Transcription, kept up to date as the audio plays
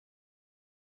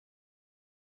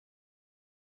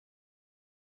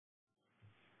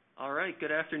All right,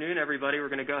 good afternoon, everybody. We're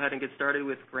going to go ahead and get started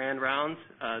with Grand Rounds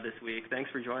this week. Thanks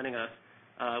for joining us.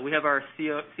 We have our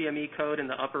CME code in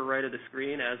the upper right of the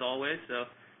screen, as always, so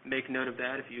make note of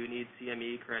that if you need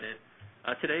CME credit.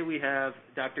 Today we have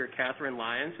Dr. Katherine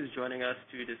Lyons, who's joining us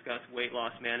to discuss weight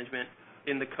loss management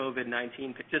in the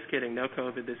COVID-19. Just kidding, no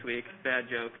COVID this week, bad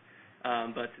joke.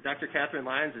 But Dr. Katherine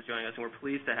Lyons is joining us, and we're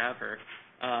pleased to have her.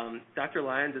 Dr.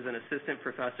 Lyons is an assistant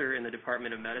professor in the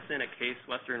Department of Medicine at Case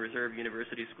Western Reserve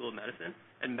University School of Medicine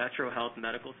and Metro Health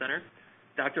Medical Center.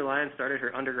 Dr. Lyons started her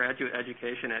undergraduate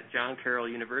education at John Carroll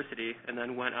University and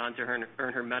then went on to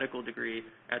earn her medical degree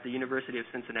at the University of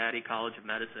Cincinnati College of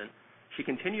Medicine. She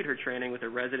continued her training with a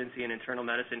residency in internal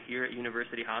medicine here at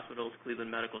University Hospitals Cleveland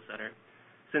Medical Center.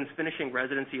 Since finishing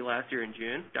residency last year in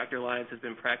June, Dr. Lyons has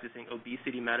been practicing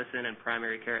obesity medicine and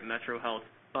primary care at Metro Health,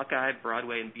 Buckeye,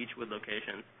 Broadway, and Beechwood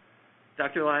locations.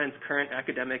 Dr. Lyons' current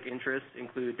academic interests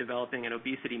include developing an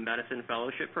obesity medicine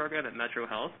fellowship program at Metro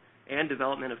Health and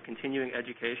development of continuing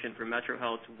education for Metro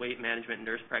Health's weight management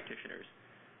nurse practitioners.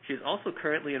 She is also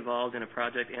currently involved in a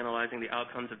project analyzing the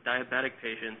outcomes of diabetic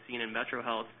patients seen in Metro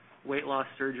Health's Weight Loss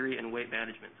Surgery and Weight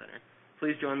Management Center.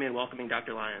 Please join me in welcoming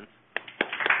Dr. Lyons.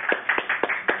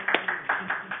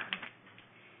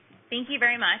 Thank you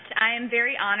very much. I am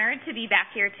very honored to be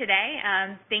back here today.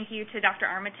 Thank you to Dr.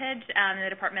 Armitage in the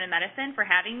Department of Medicine for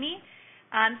having me.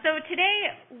 So today,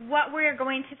 what we're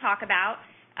going to talk about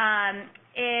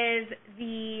is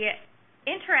the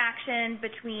interaction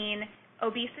between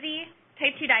obesity,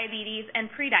 type 2 diabetes, and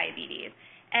prediabetes.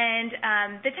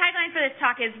 And the tagline for this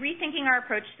talk is Rethinking Our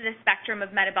Approach to the Spectrum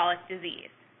of Metabolic Disease.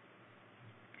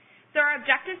 So our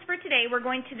objectives for today, we're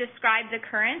going to describe the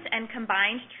current and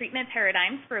combined treatment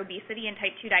paradigms for obesity and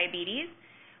type 2 diabetes.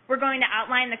 We're going to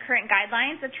outline the current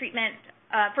guidelines of treatment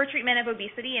for treatment of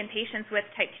obesity in patients with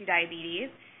type 2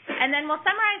 diabetes. And then we'll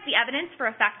summarize the evidence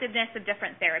for effectiveness of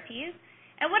different therapies.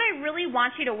 And what I really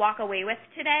want you to walk away with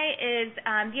today is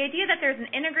the idea that there's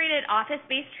an integrated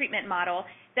office-based treatment model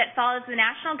that follows the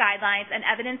national guidelines and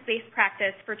evidence-based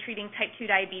practice for treating type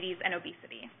 2 diabetes and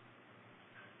obesity.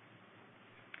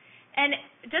 And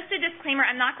just a disclaimer,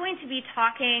 I'm not going to be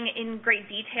talking in great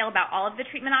detail about all of the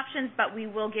treatment options, but we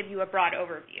will give you a broad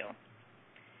overview.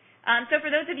 So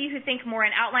for those of you who think more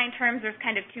in outline terms, there's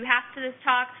kind of two halves to this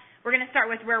talk. We're going to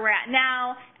start with where we're at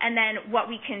now and then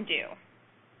what we can do.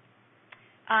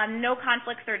 No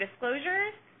conflicts or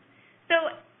disclosures.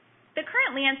 So the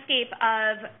current landscape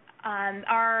of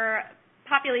our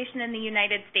population in the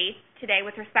United States today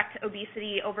with respect to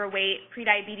obesity, overweight,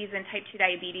 prediabetes, and type 2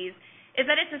 diabetes is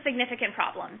that it's a significant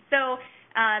problem. So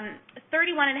 31.5%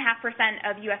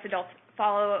 of U.S. adults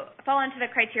fall into the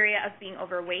criteria of being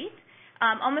overweight.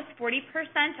 Almost 40%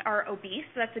 are obese,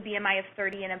 so that's a BMI of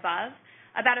 30 and above.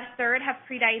 About a third have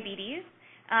prediabetes.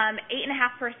 8.5%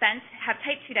 have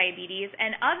type 2 diabetes.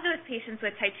 And of those patients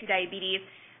with type 2 diabetes,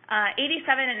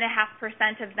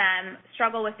 87.5% of them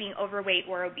struggle with being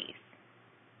overweight or obese.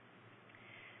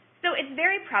 So it's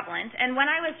very prevalent, and when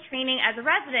I was training as a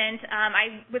resident,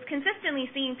 I was consistently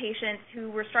seeing patients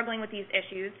who were struggling with these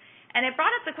issues, and it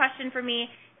brought up the question for me,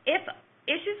 if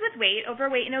issues with weight,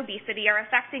 overweight, and obesity are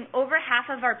affecting over half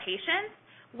of our patients,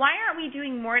 why aren't we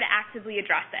doing more to actively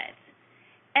address it?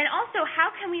 And also,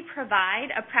 how can we provide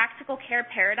a practical care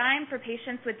paradigm for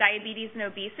patients with diabetes and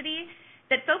obesity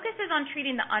that focuses on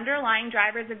treating the underlying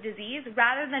drivers of disease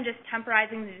rather than just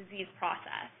temporizing the disease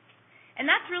process? And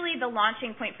that's really the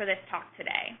launching point for this talk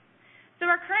today.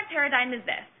 So our current paradigm is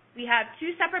this. We have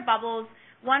two separate bubbles.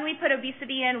 One we put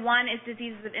obesity in, one is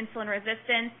diseases of insulin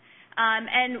resistance.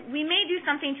 And we may do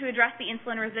something to address the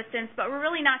insulin resistance, but we're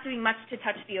really not doing much to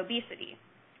touch the obesity.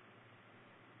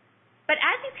 But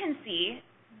as you can see,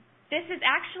 this is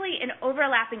actually an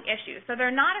overlapping issue, so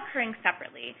they're not occurring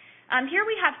separately. Here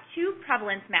we have two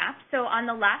prevalence maps. So on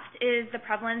the left is the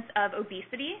prevalence of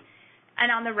obesity, and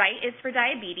on the right is for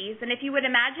diabetes. And if you would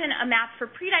imagine a map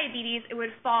for prediabetes, it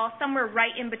would fall somewhere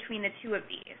right in between the two of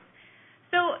these.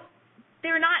 So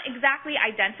they're not exactly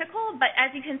identical, but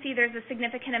as you can see, there's a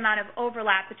significant amount of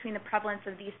overlap between the prevalence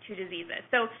of these two diseases.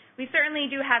 So we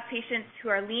certainly do have patients who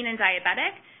are lean and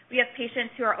diabetic. We have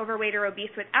patients who are overweight or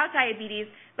obese without diabetes,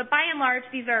 but by and large,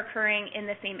 these are occurring in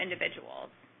the same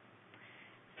individuals.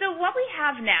 So what we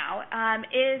have now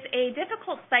is a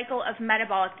difficult cycle of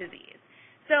metabolic disease.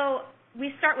 So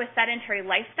we start with sedentary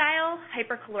lifestyle,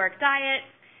 hypercaloric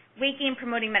diets, weight gain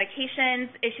promoting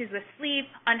medications, issues with sleep,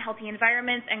 unhealthy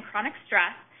environments, and chronic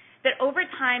stress that over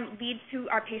time lead to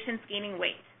our patients gaining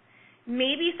weight.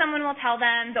 Maybe someone will tell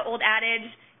them the old adage,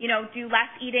 do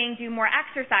less eating, do more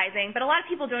exercising, but a lot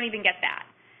of people don't even get that.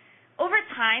 Over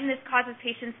time, this causes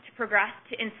patients to progress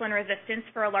to insulin resistance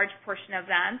for a large portion of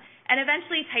them, and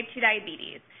eventually type 2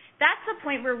 diabetes. That's the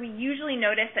point where we usually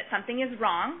notice that something is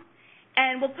wrong,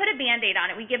 and we'll put a Band-Aid on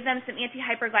it. We give them some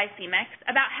antihyperglycemics,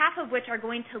 about half of which are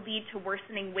going to lead to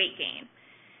worsening weight gain.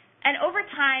 And over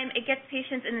time, it gets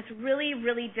patients in this really,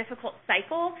 really difficult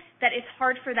cycle that it's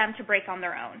hard for them to break on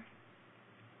their own.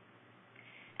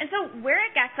 And so where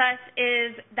it gets us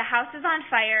is the house is on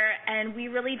fire, and we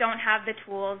really don't have the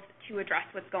tools to address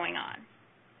what's going on.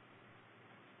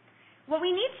 What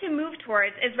we need to move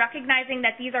towards is recognizing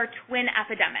that these are twin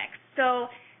epidemics.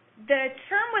 So the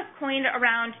term was coined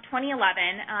around 2011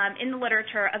 in the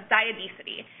literature of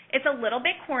diabesity. It's a little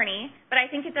bit corny, but I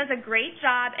think it does a great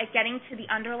job at getting to the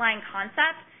underlying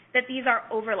concept that these are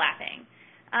overlapping.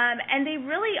 And they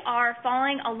really are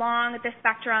falling along the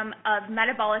spectrum of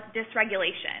metabolic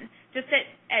dysregulation, just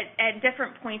at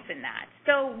different points in that.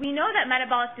 So we know that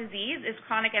metabolic disease is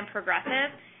chronic and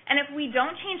progressive, and if we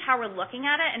don't change how we're looking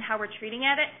at it and how we're treating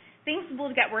at it, things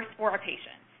will get worse for our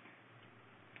patients.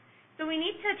 So we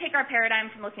need to take our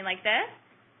paradigm from looking like this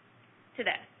to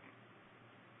this.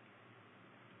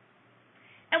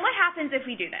 And what happens if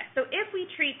we do this? So if we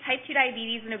treat type 2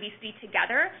 diabetes and obesity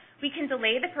together, we can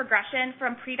delay the progression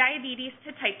from prediabetes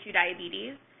to type 2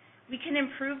 diabetes. We can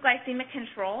improve glycemic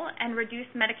control and reduce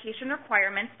medication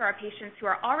requirements for our patients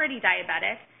who are already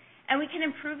diabetic, and we can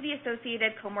improve the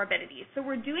associated comorbidities. So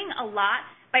we're doing a lot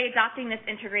by adopting this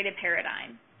integrated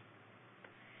paradigm.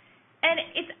 And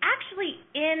it's actually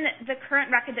in the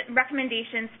current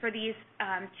recommendations for these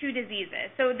two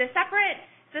diseases. So the separate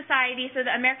society, so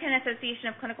the American Association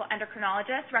of Clinical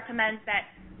Endocrinologists recommends that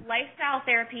lifestyle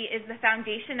therapy is the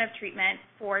foundation of treatment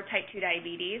for type 2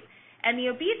 diabetes, and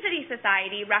the Obesity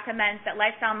Society recommends that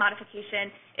lifestyle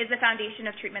modification is the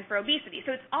foundation of treatment for obesity.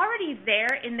 So it's already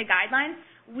there in the guidelines.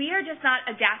 We are just not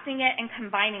adapting it and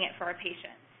combining it for our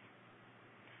patients.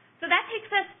 So that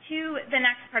takes us to the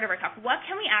next part of our talk. What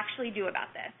can we actually do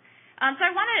about this? So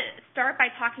I want to start by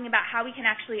talking about how we can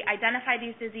actually identify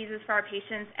these diseases for our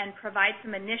patients and provide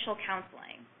some initial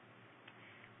counseling.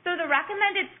 So the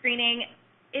recommended screening,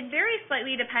 it varies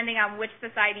slightly depending on which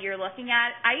society you're looking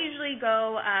at. I usually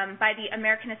go by the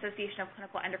American Association of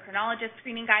Clinical Endocrinologists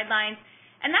screening guidelines,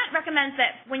 and that recommends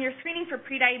that when you're screening for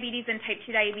prediabetes and type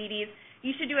 2 diabetes,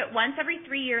 you should do it once every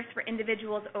 3 years for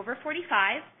individuals over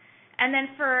 45, and then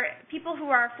for people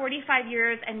who are 45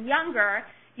 years and younger,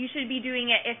 you should be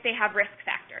doing it if they have risk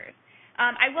factors.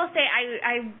 I will say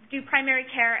I do primary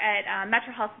care at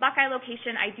Metro Health Buckeye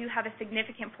location. I do have a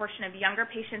significant portion of younger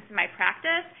patients in my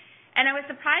practice, and I was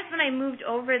surprised when I moved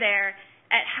over there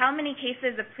at how many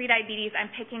cases of prediabetes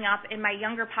I'm picking up in my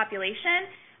younger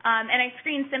population, and I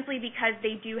screen simply because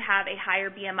they do have a higher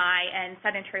BMI and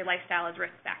sedentary lifestyle as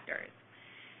risk factors.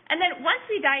 And then once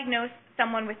we diagnose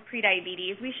someone with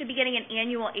prediabetes, we should be getting an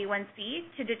annual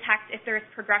A1C to detect if there is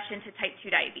progression to type 2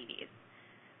 diabetes.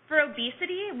 For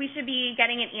obesity, we should be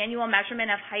getting an annual measurement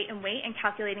of height and weight and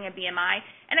calculating a BMI.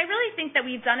 And I really think that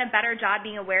we've done a better job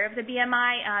being aware of the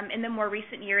BMI in the more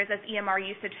recent years as EMR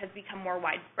usage has become more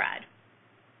widespread.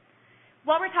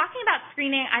 While we're talking about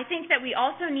screening, I think that we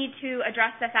also need to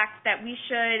address the fact that we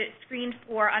should screen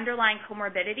for underlying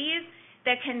comorbidities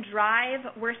that can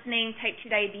drive worsening type 2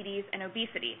 diabetes and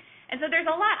obesity. And so there's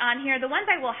a lot on here. The ones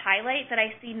I will highlight that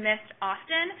I see missed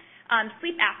often,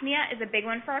 sleep apnea is a big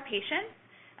one for our patients,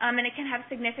 and it can have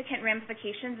significant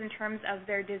ramifications in terms of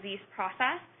their disease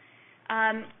process.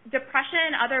 Depression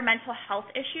and other mental health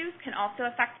issues can also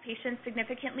affect patients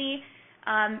significantly.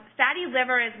 Fatty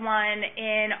liver is one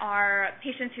in our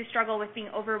patients who struggle with being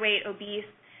overweight, obese.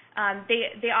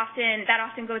 That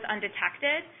often goes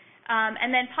undetected.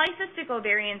 And then polycystic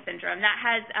ovarian syndrome, that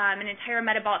has an entire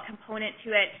metabolic component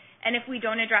to it, and if we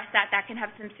don't address that, that can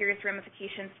have some serious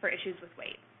ramifications for issues with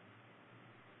weight.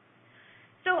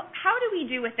 So how do we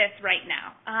do with this right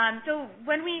now? So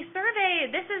when we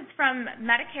survey, this is from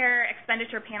Medicare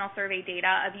Expenditure Panel survey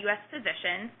data of U.S.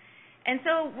 physicians, and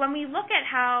so when we look at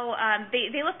how,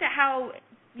 they looked at how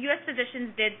U.S.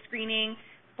 physicians did screening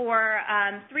for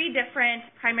 3 different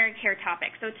primary care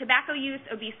topics, so tobacco use,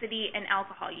 obesity, and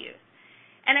alcohol use.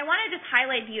 And I want to just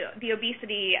highlight the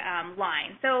obesity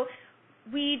line. So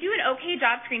we do an okay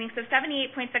job screening, so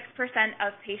 78.6%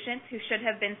 of patients who should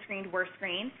have been screened were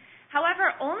screened. However,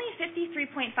 only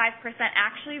 53.5%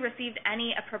 actually received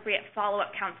any appropriate follow-up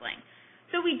counseling.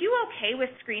 So we do okay with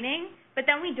screening, but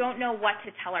then we don't know what to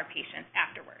tell our patients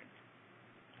afterwards.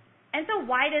 And so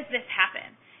why does this happen?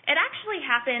 It actually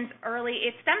happens early.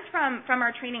 It stems from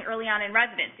our training early on in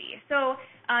residency. So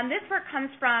this work comes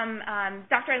from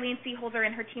Dr. Eileen Seeholzer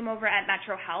and her team over at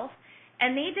Metro Health,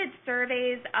 and they did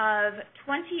surveys of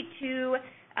 22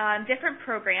 different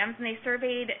programs, and they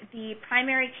surveyed the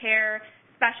primary care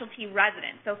specialty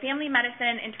residents, so family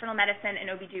medicine, internal medicine, and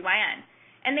OBGYN.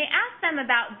 And they asked them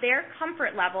about their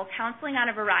comfort level counseling on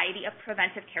a variety of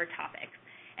preventive care topics.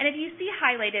 And if you see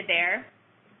highlighted there,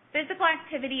 physical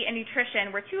activity and nutrition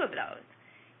were two of those,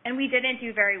 and we didn't do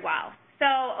very well. So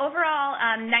overall,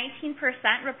 19%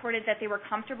 reported that they were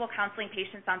comfortable counseling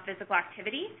patients on physical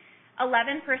activity,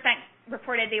 11%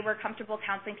 reported they were comfortable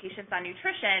counseling patients on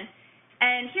nutrition,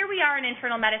 and here we are in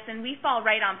internal medicine, we fall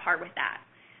right on par with that.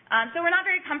 So we're not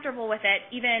very comfortable with it,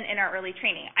 even in our early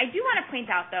training. I do want to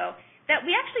point out, though, that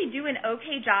we actually do an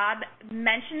okay job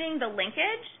mentioning the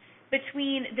linkage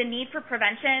between the need for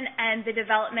prevention and the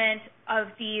development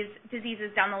of these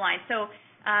diseases down the line. So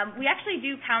we actually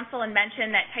do counsel and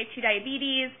mention that type 2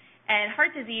 diabetes and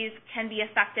heart disease can be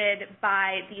affected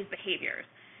by these behaviors.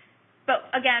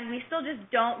 But again, we still just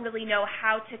don't really know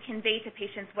how to convey to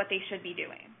patients what they should be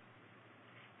doing.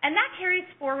 And that carries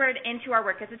forward into our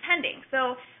work as attending.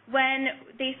 So when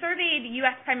they surveyed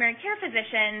U.S. primary care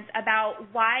physicians about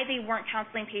why they weren't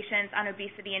counseling patients on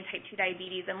obesity and type 2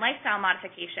 diabetes and lifestyle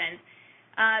modifications,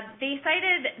 they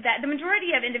cited that the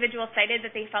majority of individuals cited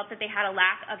that they felt that they had a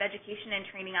lack of education and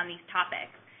training on these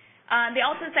topics. They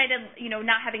also cited,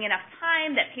 not having enough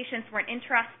time, that patients weren't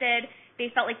interested.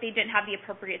 They felt like they didn't have the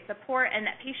appropriate support, and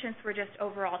that patients were just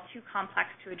overall too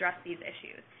complex to address these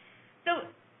issues. So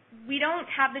we don't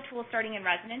have the tools starting in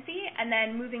residency, and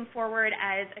then moving forward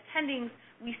as attendings,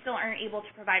 we still aren't able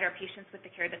to provide our patients with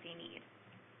the care that they need.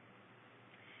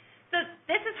 So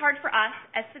this is hard for us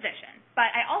as physicians,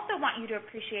 but I also want you to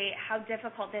appreciate how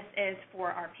difficult this is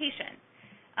for our patients.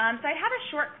 So I have a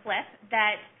short clip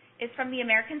that is from the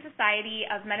American Society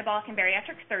of Metabolic and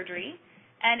Bariatric Surgery,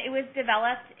 and it was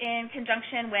developed in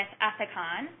conjunction with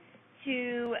Ethicon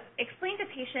to explain to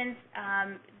patients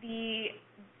the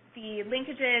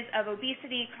linkages of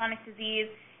obesity, chronic disease,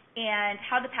 and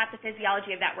how the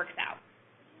pathophysiology of that works out.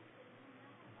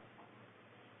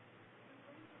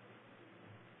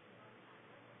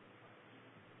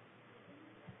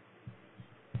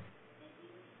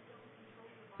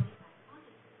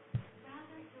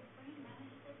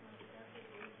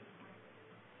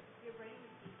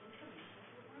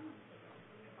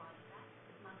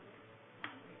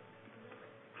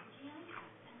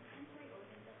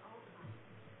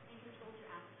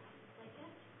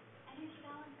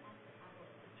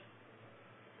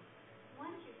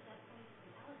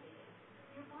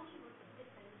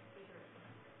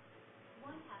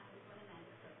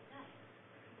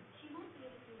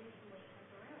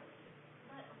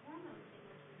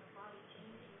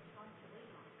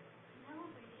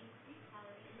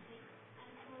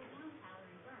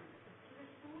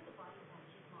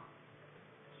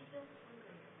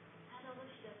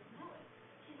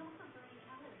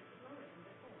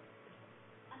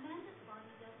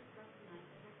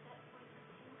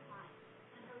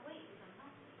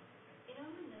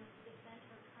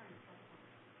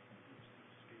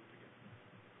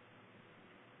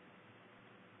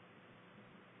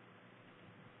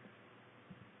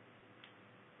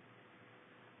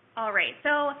 All right,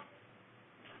 so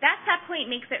that set point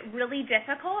makes it really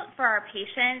difficult for our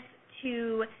patients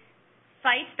to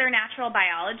fight their natural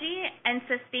biology and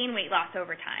sustain weight loss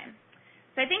over time.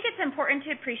 So I think it's important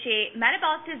to appreciate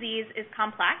metabolic disease is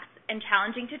complex and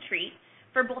challenging to treat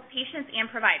for both patients and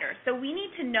providers. So we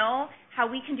need to know how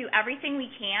we can do everything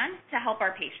we can to help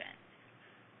our patients.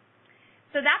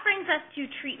 So that brings us to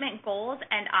treatment goals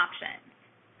and options.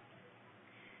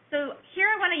 So here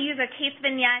I want to use a case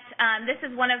vignette. This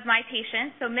is one of my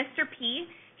patients. So Mr. P,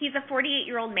 he's a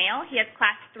 48-year-old male. He has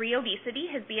class 3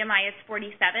 obesity. His BMI is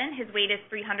 47. His weight is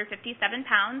 357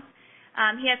 pounds.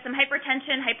 He has some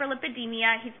hypertension,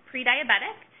 hyperlipidemia. He's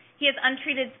pre-diabetic. He has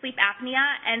untreated sleep apnea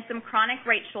and some chronic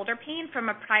right shoulder pain from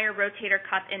a prior rotator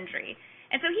cuff injury.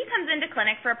 And so he comes into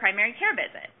clinic for a primary care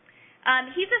visit.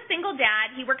 He's a single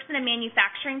dad. He works in a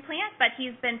manufacturing plant, but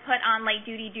he's been put on light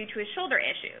duty due to his shoulder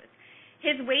issues.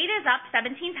 His weight is up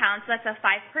 17 pounds, so that's a 5%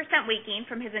 weight gain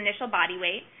from his initial body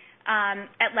weight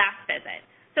at last visit.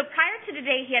 So prior to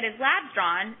today, he had his labs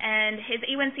drawn, and his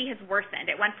A1C has worsened.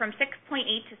 It went from 6.8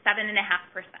 to 7.5%.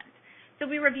 So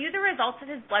we reviewed the results of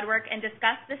his blood work and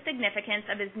discussed the significance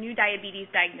of his new diabetes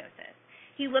diagnosis.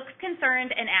 He looks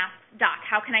concerned and asks, "Doc,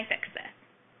 how can I fix this?"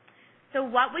 So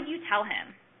what would you tell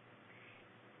him?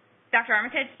 Dr.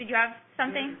 Armitage, did you have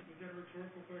something? Is that a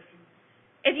rhetorical question?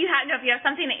 If you have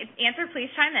something to answer, please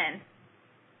chime in.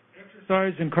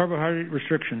 Exercise and carbohydrate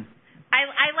restriction.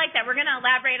 I like that. We're going to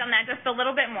elaborate on that just a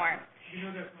little bit more. You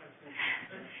know that's my thing.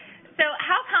 So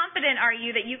how confident are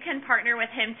you that you can partner with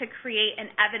him to create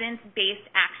an evidence-based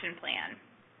action plan?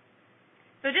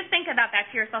 So just think about that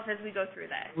to yourself as we go through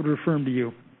this. I would refer them to you.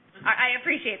 I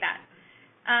appreciate that.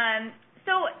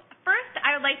 So first,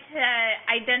 I would like to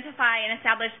identify and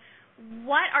establish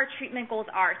what our treatment goals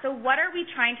are. So what are we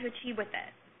trying to achieve with this?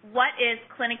 What is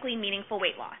clinically meaningful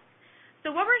weight loss? So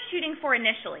what we're shooting for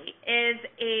initially is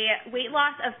a weight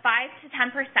loss of 5 to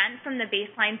 10% from the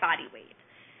baseline body weight.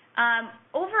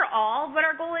 Overall, what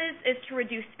our goal is to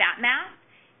reduce fat mass,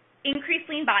 increase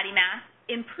lean body mass,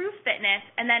 improve fitness,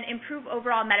 and then improve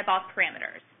overall metabolic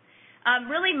parameters.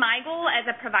 Really, my goal as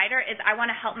a provider is I want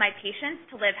to help my patients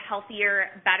to live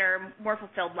healthier, better, more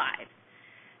fulfilled lives.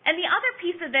 And the other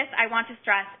piece of this I want to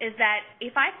stress is that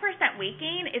a 5% weight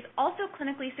gain is also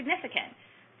clinically significant.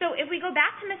 So if we go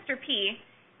back to Mr. P,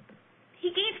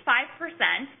 he gained 5%,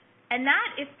 and that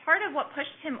is part of what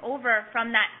pushed him over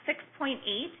from that 6.8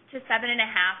 to 7.5.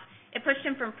 It pushed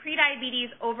him from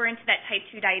prediabetes over into that type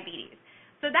 2 diabetes.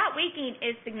 So that weight gain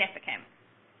is significant.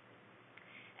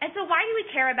 And so why do we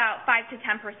care about 5 to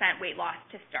 10% weight loss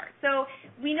to start? So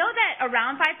we know that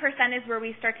around 5% is where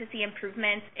we start to see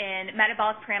improvements in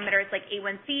metabolic parameters like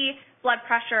A1C, blood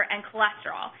pressure, and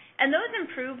cholesterol. And those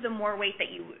improve the more weight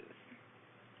that you lose.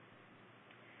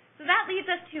 So that leads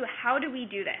us to how do we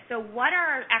do this? So what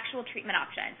are our actual treatment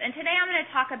options? And today I'm going to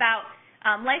talk about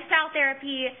lifestyle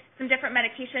therapy, some different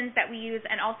medications that we use,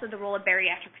 and also the role of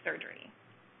bariatric surgery.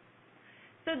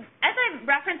 So as I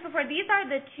referenced before, these are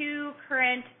the two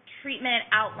current treatment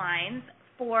outlines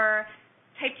for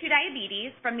type 2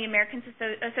 diabetes from the American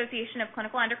Association of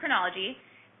Clinical Endocrinology,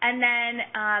 and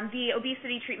then the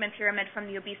obesity treatment pyramid from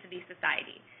the Obesity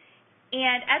Society.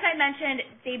 And as I mentioned,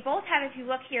 they both have, if you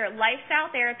look here,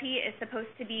 lifestyle therapy is supposed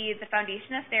to be the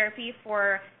foundation of therapy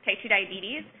for type 2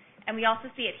 diabetes, and we also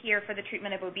see it here for the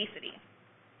treatment of obesity.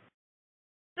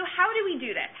 So how do we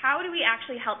do this? How do we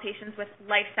actually help patients with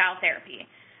lifestyle therapy?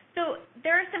 So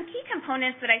there are some key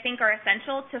components that I think are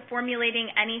essential to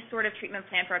formulating any sort of treatment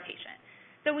plan for a patient.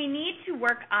 So we need to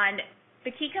work on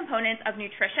the key components of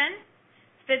nutrition,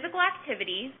 physical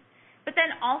activity, but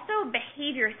then also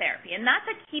behavior therapy. And that's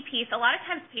a key piece. A lot of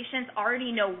times patients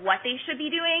already know what they should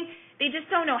be doing. They just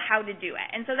don't know how to do it.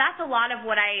 And so that's a lot of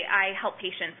what I help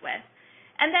patients with.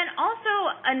 And then also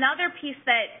another piece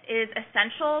that is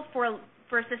essential for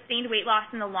sustained weight loss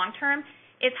in the long term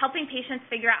is helping patients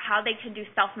figure out how they can do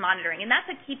self-monitoring. And that's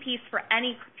a key piece for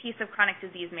any piece of chronic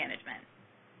disease management.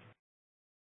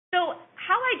 So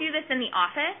how I do this in the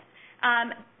office,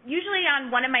 usually on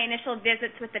one of my initial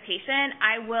visits with the patient,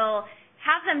 I will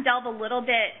have them delve a little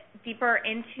bit deeper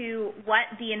into what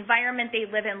the environment they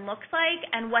live in looks like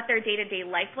and what their day-to-day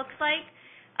life looks like.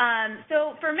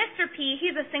 So for Mr. P,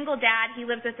 he's a single dad. He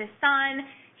lives with his son.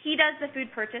 He does the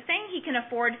food purchasing. He can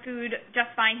afford food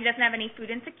just fine. He doesn't have any food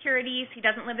insecurities. He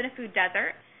doesn't live in a food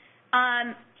desert.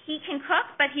 He can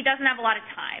cook, but he doesn't have a lot of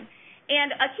time.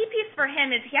 And a key piece for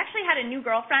him is he actually had a new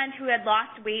girlfriend who had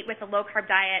lost weight with a low-carb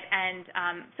diet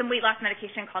and some weight loss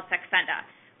medication called Saxenda,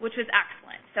 which was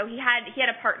excellent. So he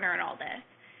had a partner in all this.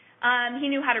 He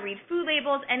knew how to read food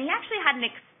labels, and he actually had an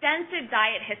extensive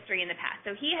diet history in the past.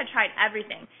 So he had tried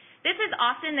everything. This is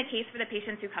often the case for the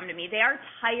patients who come to me. They are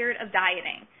tired of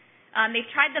dieting. They've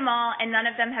tried them all, and none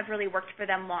of them have really worked for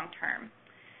them long term.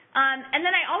 And then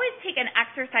I always take an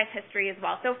exercise history as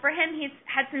well. So for him, he's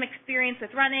had some experience with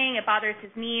running. It bothers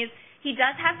his knees. He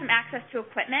does have some access to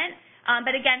equipment,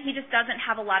 but again, he just doesn't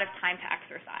have a lot of time to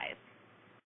exercise.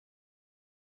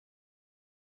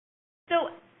 So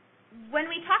when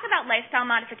we talk about lifestyle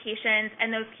modifications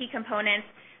and those key components,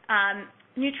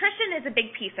 nutrition is a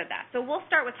big piece of that. So we'll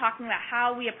start with talking about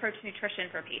how we approach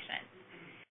nutrition for patients.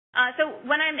 So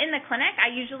when I'm in the clinic, I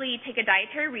usually take a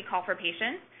dietary recall for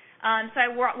patients. So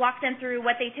I walk them through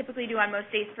what they typically do on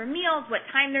most days for meals, what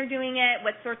time they're doing it,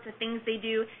 what sorts of things they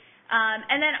do.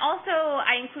 And then also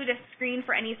I include a screen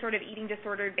for any sort of eating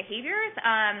disordered behaviors.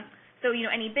 So,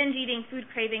 any binge eating,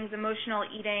 food cravings, emotional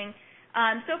eating.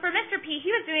 So for Mr. P,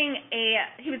 he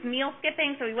was meal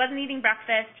skipping, so he wasn't eating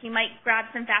breakfast. He might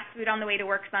grab some fast food on the way to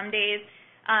work some days.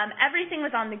 Everything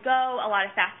was on the go. A lot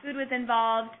of fast food was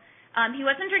involved. He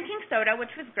wasn't drinking soda,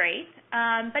 which was great,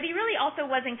 but he really also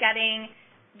wasn't getting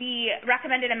the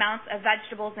recommended amounts of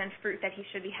vegetables and fruit that he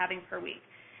should be having per week.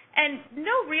 And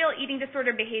no real eating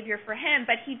disorder behavior for him,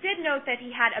 but he did note that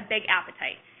he had a big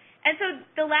appetite. And so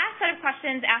the last set of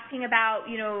questions asking about,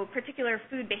 particular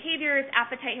food behaviors,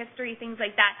 appetite history, things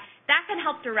like that, that can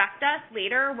help direct us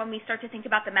later when we start to think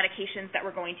about the medications that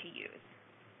we're going to use.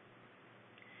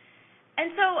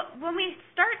 And so when we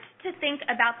start to think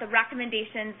about the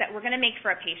recommendations that we're going to make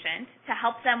for a patient to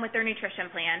help them with their nutrition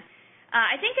plan,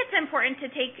 I think it's important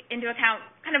to take into account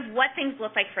kind of what things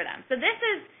look like for them. So this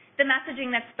is the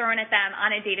messaging that's thrown at them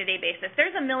on a day-to-day basis.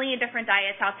 There's a million different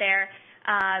diets out there.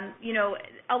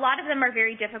 A lot of them are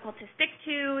very difficult to stick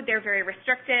to. They're very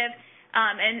restrictive.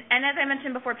 And as I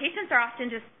mentioned before, patients are often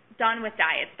just done with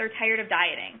diets. They're tired of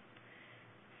dieting.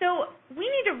 So we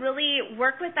need to really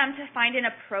work with them to find an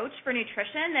approach for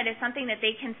nutrition that is something that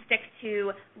they can stick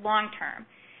to long term.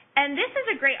 And this is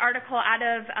a great article out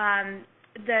of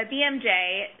the BMJ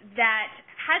that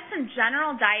had some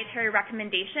general dietary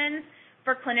recommendations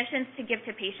for clinicians to give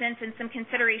to patients and some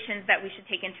considerations that we should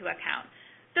take into account.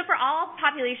 So for all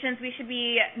populations, we should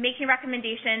be making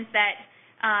recommendations that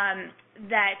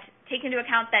take into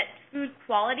account that food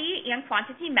quality and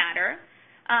quantity matter.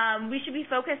 We should be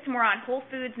focused more on whole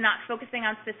foods, not focusing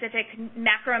on specific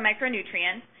macro and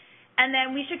micronutrients. And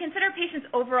then we should consider patients'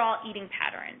 overall eating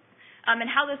patterns and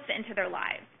how those fit into their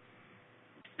lives.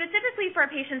 Specifically for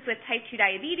patients with type 2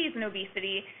 diabetes and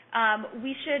obesity,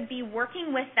 we should be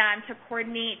working with them to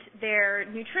coordinate their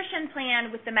nutrition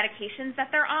plan with the medications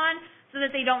that they're on so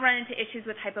that they don't run into issues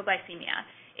with hypoglycemia.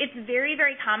 It's very,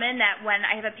 very common that when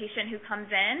I have a patient who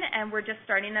comes in and we're just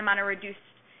starting them on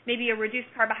maybe a reduced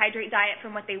carbohydrate diet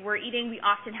from what they were eating, we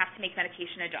often have to make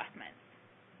medication adjustments.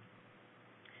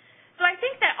 So I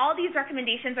think that all these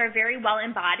recommendations are very well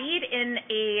embodied in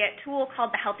a tool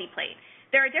called the Healthy Plate.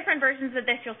 There are different versions of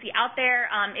this you'll see out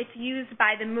there. It's used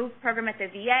by the MOVE program at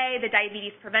the VA, the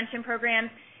diabetes prevention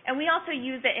programs, and we also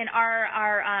use it in our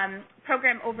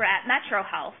program over at Metro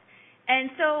Health.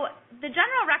 And so the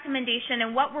general recommendation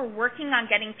and what we're working on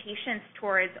getting patients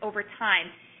towards over time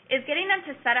is getting them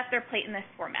to set up their plate in this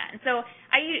format. And so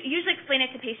I usually explain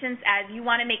it to patients as you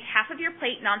want to make half of your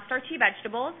plate non-starchy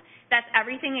vegetables. That's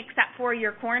everything except for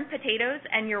your corn, potatoes,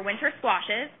 and your winter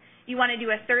squashes. You want to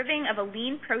do a serving of a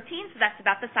lean protein, so that's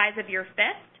about the size of your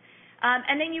fist.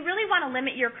 And then you really want to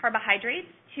limit your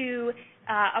carbohydrates to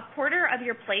a quarter of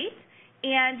your plate.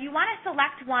 And you want to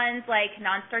select ones like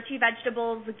non-starchy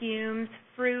vegetables, legumes,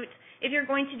 fruit. If you're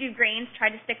going to do grains, try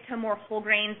to stick to more whole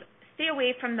grains. Stay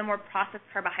away from the more processed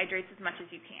carbohydrates as much as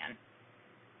you can.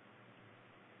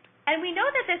 And we know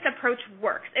that this approach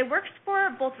works. It works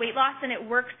for both weight loss and it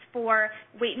works for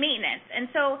weight maintenance. And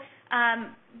so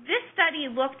this study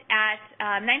looked at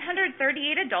 938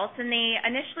 adults, and they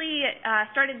initially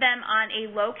started them on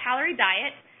a low-calorie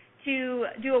diet to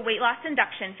do a weight loss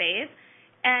induction phase.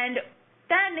 And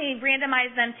then they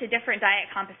randomized them to different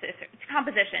diet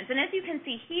compositions. And as you can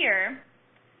see here,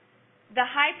 the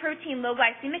high-protein,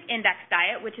 low-glycemic index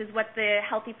diet, which is what the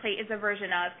Healthy Plate is a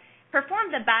version of,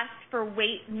 performed the best for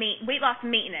weight loss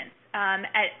maintenance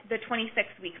at the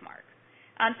 26-week mark.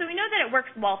 So we know that it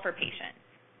works well for patients.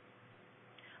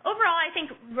 Overall, I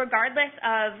think regardless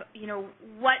of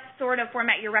what sort of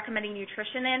format you're recommending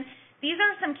nutrition in, these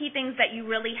are some key things that you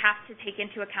really have to take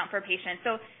into account for patients.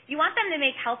 So you want them to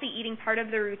make healthy eating part of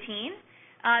their routine.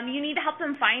 You need to help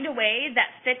them find a way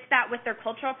that fits that with their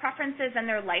cultural preferences and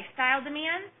their lifestyle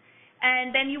demands.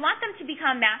 And then you want them to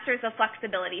become masters of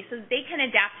flexibility so that they can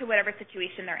adapt to whatever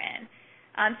situation they're in.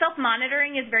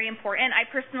 Self-monitoring is very important. I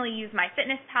personally use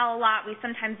MyFitnessPal a lot. We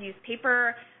sometimes use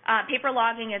paper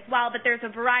logging as well, but there's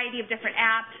a variety of different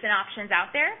apps and options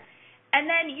out there. And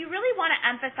then you really want to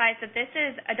emphasize that this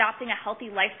is adopting a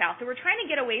healthy lifestyle. So we're trying to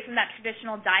get away from that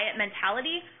traditional diet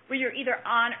mentality where you're either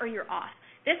on or you're off.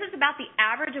 This is about the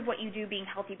average of what you do being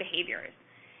healthy behaviors.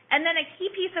 And then a key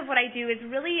piece of what I do is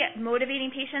really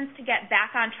motivating patients to get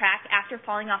back on track after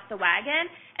falling off the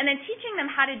wagon, and then teaching them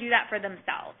how to do that for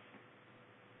themselves.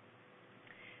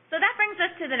 So that brings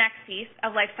us to the next piece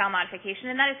of lifestyle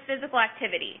modification, and that is physical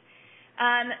activity.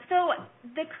 So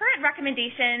the current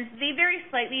recommendations, they vary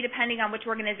slightly depending on which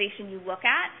organization you look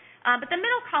at. But the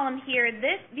middle column here,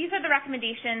 these are the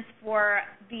recommendations for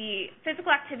the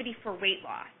physical activity for weight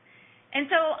loss. And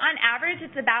so on average,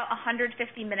 it's about 150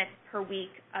 minutes per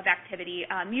week of activity,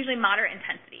 usually moderate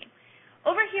intensity.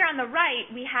 Over here on the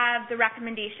right, we have the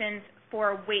recommendations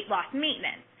for weight loss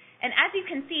maintenance. And as you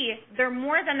can see, they're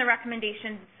more than the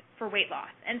recommendations for weight loss.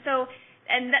 And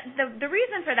the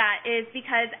reason for that is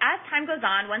because as time goes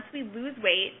on, once we lose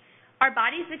weight, our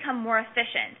bodies become more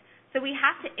efficient. So we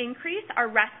have to increase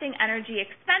our resting energy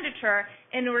expenditure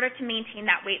in order to maintain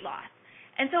that weight loss.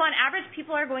 And so on average,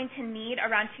 people are going to need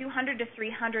around 200 to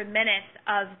 300 minutes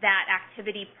of that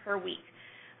activity per week.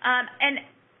 And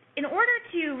in order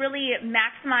to really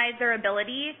maximize their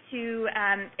ability to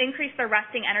increase their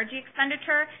resting energy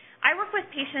expenditure, I work with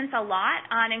patients a lot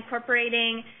on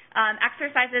incorporating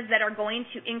exercises that are going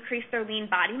to increase their lean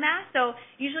body mass. So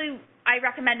usually I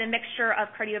recommend a mixture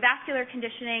of cardiovascular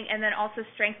conditioning and then also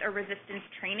strength or resistance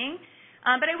training.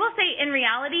 But I will say in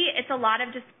reality, it's a lot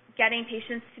of just getting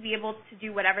patients to be able to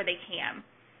do whatever they can.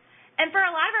 And for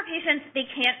a lot of our patients,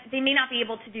 they may not be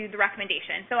able to do the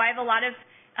recommendation. So I have a lot of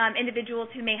individuals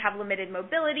who may have limited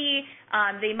mobility.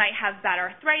 They might have bad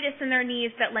arthritis in their knees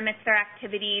that limits their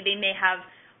activity. They may have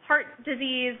heart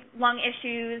disease, lung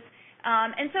issues.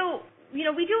 And so, we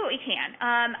do what we can.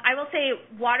 I will say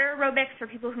water aerobics for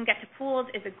people who can get to pools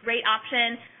is a great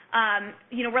option.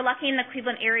 We're lucky in the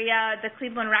Cleveland area. The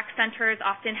Cleveland rec centers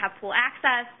often have pool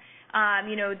access.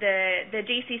 The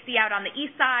JCC out on the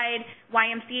east side,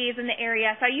 YMCA's in the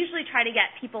area. So I usually try to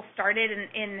get people started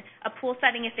in a pool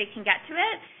setting if they can get to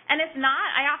it. And if not,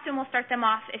 I often will start them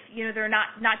off if, they're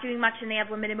not doing much and they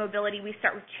have limited mobility. We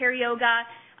start with chair yoga.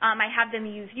 I have them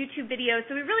use YouTube videos.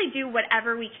 So we really do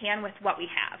whatever we can with what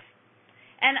we have.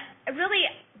 And really,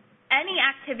 any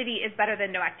activity is better than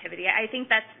no activity. I think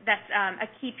that's a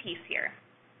key piece here.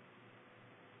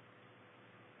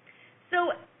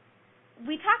 So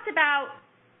we talked about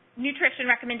nutrition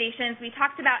recommendations. We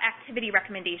talked about activity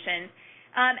recommendations.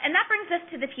 And that brings us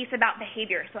to the piece about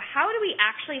behavior. So how do we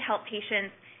actually help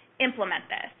patients implement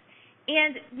this?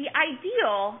 And the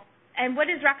ideal and what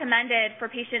is recommended for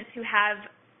patients who have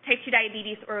type 2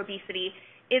 diabetes or obesity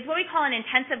is what we call an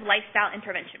intensive lifestyle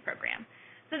intervention program.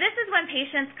 So this is when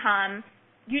patients come,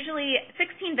 usually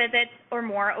 16 visits or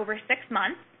more over 6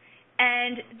 months,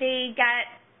 and they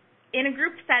get, in a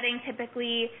group setting,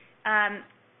 typically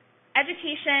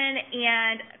education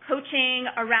and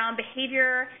coaching around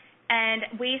behavior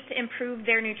and ways to improve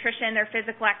their nutrition, their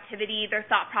physical activity, their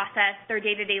thought process, their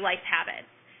day-to-day life habits.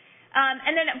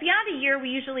 And then beyond a year, we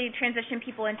usually transition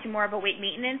people into more of a weight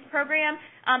maintenance program,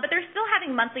 but they're still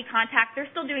having monthly contact.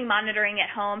 They're still doing monitoring at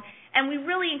home, and we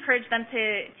really encourage them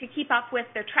to keep up with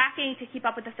their tracking, to keep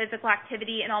up with the physical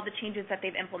activity and all the changes that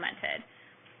they've implemented.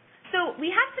 So we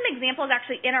have some examples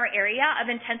actually in our area of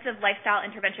intensive lifestyle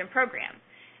intervention programs.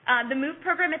 The MOVE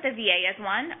program at the VA is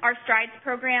one, our STRIDES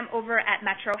program over at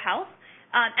Metro Health,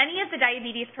 any of the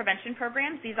diabetes prevention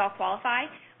programs, these all qualify,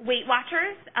 Weight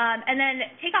Watchers, and then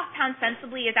Take Off Pounds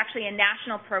Sensibly is actually a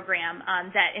national program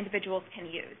that individuals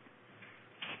can use.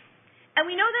 And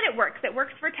we know that it works. It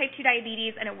works for type 2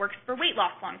 diabetes and it works for weight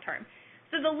loss long term.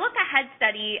 So the Look Ahead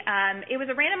study, it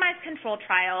was a randomized control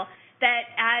trial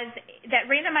that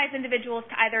randomized individuals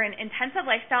to either an intensive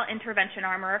lifestyle intervention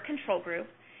arm or a control group.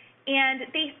 And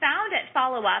they found at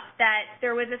follow-up that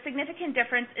there was a significant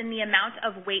difference in the amount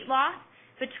of weight loss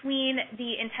between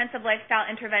the intensive lifestyle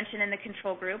intervention and the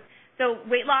control group. So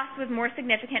weight loss was more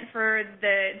significant for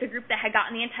the group that had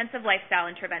gotten the intensive lifestyle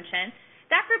intervention.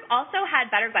 That group also had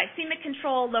better glycemic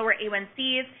control, lower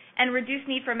A1Cs, and reduced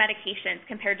need for medications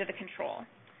compared to the control.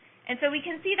 And so we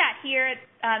can see that here.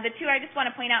 The two I just want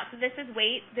to point out, so this is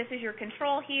weight, this is your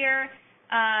control here,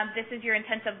 this is your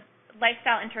intensive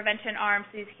lifestyle intervention arm,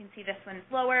 so as you can see this one's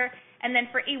lower. And then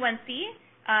for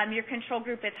A1C, your control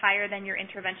group is higher than your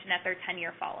intervention at their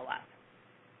 10-year follow-up.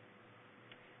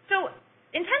 So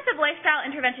intensive lifestyle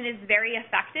intervention is very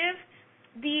effective.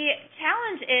 The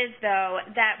challenge is, though,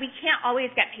 that we can't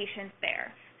always get patients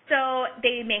there. So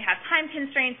they may have time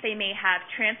constraints, they may have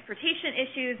transportation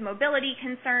issues, mobility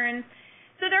concerns.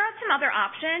 So there are some other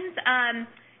options.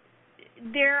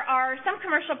 There are some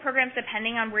commercial programs,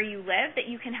 depending on where you live,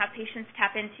 that you can have patients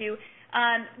tap into.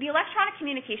 The electronic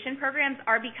communication programs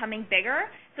are becoming bigger.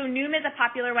 So Noom is a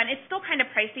popular one. It's still kind of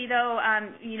pricey, though,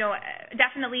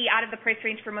 definitely out of the price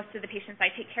range for most of the patients I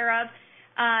take care of.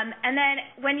 And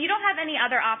then when you don't have any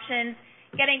other options,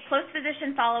 getting close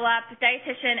physician follow-up,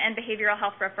 dietitian, and behavioral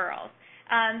health referrals.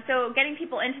 So getting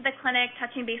people into the clinic,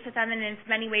 touching base with them in as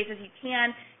many ways as you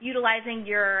can, utilizing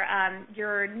your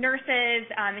nurses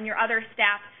and your other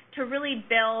staff to really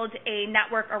build a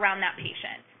network around that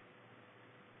patient.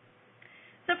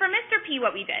 So for Mr. P,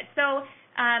 what we did. So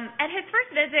at his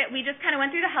first visit, we just kind of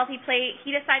went through the healthy plate.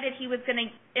 He decided he was going to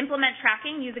implement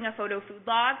tracking using a photo food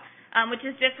log, which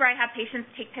is just where I have patients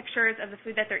take pictures of the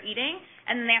food that they're eating,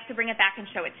 and then they have to bring it back and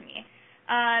show it to me.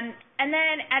 And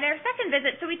then at our second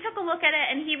visit, so we took a look at it,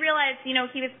 and he realized, he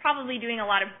was probably doing a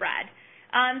lot of bread.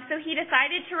 So he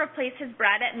decided to replace his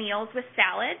bread at meals with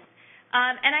salads,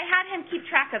 and I had him keep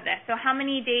track of this, so how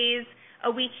many days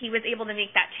a week he was able to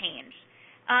make that change.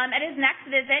 At his next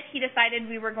visit, he decided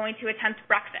we were going to attempt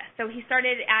breakfast, so he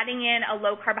started adding in a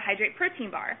low-carbohydrate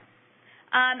protein bar.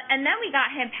 And then we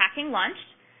got him packing lunch,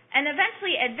 and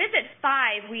eventually at visit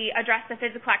 5, we addressed the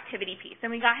physical activity piece,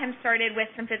 and we got him started with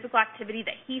some physical activity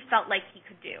that he felt like he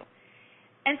could do.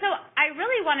 And so I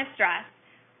really want to stress,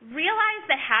 realize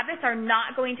that habits are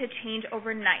not going to change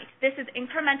overnight. This is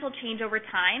incremental change over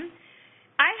time.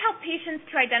 I help patients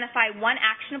to identify one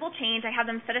actionable change. I have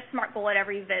them set a SMART goal at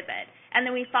every visit, and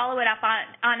then we follow it up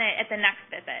on it at the next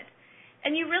visit.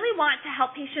 And you really want to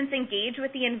help patients engage with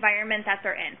the environment that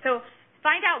they're in. So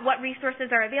find out what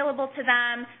resources are available to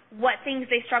them, what things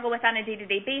they struggle with on a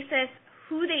day-to-day basis,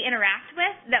 who they interact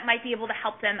with that might be able to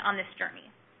help them on this journey.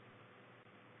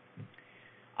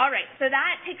 All right, so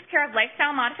that takes care of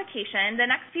lifestyle modification. The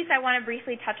next piece I want to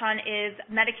briefly touch on is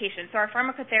medication, so our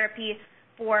pharmacotherapy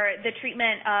for the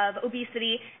treatment of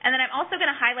obesity. And then I'm also going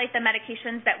to highlight the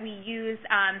medications that we use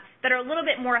that are a little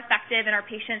bit more effective in our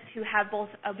patients who have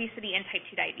both obesity and type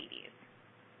 2 diabetes.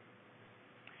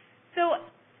 So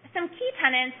some key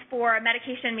tenets for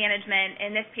medication management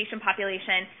in this patient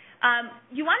population.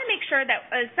 You want to make sure that,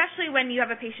 especially when you have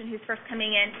a patient who's first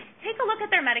coming in, take a look at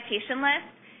their medication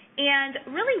list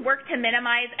and really work to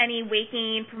minimize any weight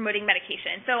gain promoting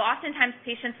medication. So oftentimes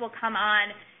patients will come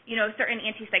on, certain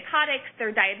antipsychotics,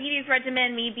 their diabetes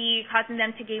regimen may be causing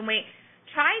them to gain weight.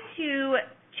 Try to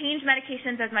change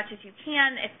medications as much as you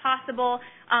can if possible.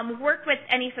 Work with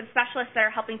any subspecialists that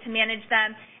are helping to manage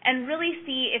them and really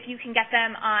see if you can get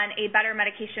them on a better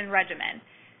medication regimen.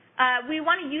 We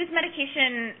want to use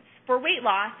medication for weight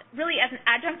loss really as an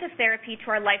adjunctive therapy to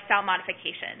our lifestyle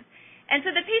modifications. And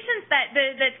so the patients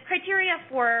the criteria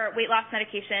for weight loss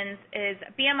medications is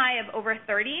BMI of over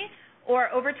 30 or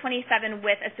over 27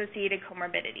 with associated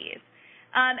comorbidities.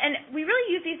 And we really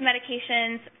use these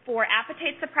medications for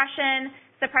appetite suppression,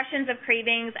 suppressions of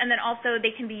cravings, and then also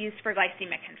they can be used for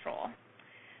glycemic control.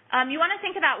 You want to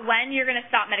think about when you're going to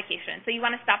stop medication. So you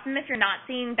want to stop them if you're not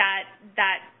seeing that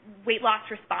weight loss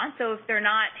response. So if they're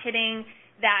not hitting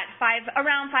that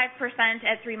around 5%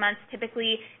 at 3 months,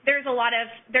 typically there's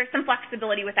some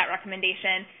flexibility with that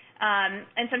recommendation.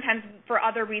 And sometimes for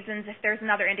other reasons, if there's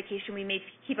another indication, we may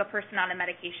keep a person on a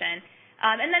medication.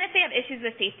 And then if they have issues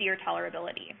with safety or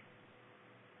tolerability.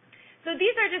 So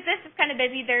this is kind of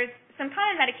busy. There's some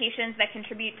common medications that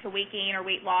contribute to weight gain or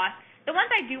weight loss. The ones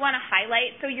I do want to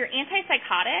highlight, so your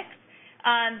antipsychotics,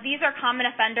 these are common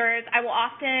offenders. I will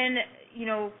often,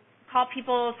 call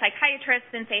people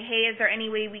psychiatrists and say, hey, is there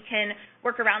any way we can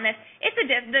work around this?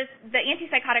 The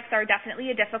antipsychotics are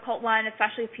definitely a difficult one,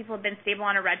 especially if people have been stable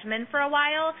on a regimen for a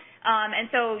while.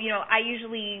 And so, I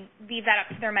usually leave that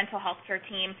up to their mental health care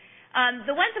team.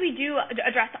 The ones that we do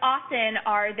address often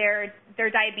are their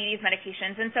diabetes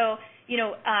medications. And so,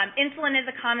 insulin is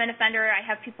a common offender. I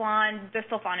have people on the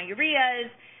sulfonylureas.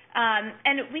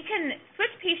 And we can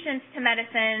switch patients to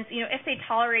medicines, if they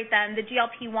tolerate them, the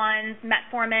GLP-1s,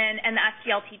 metformin, and the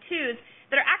SGLT2s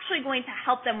that are actually going to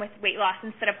help them with weight loss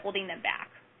instead of holding them back.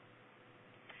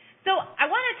 So I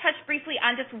want to touch briefly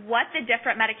on just what the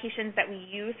different medications that we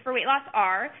use for weight loss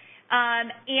are.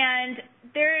 And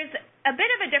there's a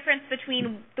bit of a difference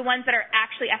between the ones that are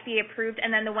actually FDA approved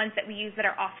and then the ones that we use that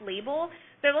are off-label.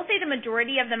 So I will say the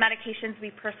majority of the medications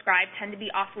we prescribe tend to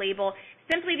be off-label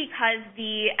simply because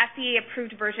the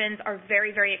FDA-approved versions are very,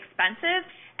 very expensive.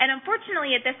 And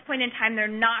unfortunately, at this point in time, they're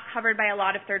not covered by a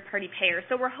lot of third-party payers.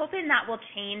 So we're hoping that will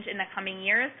change in the coming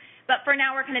years. But for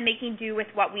now, we're kind of making do with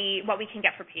what we can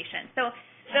get for patients. So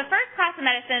the first class of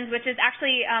medicines, which is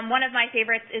actually one of my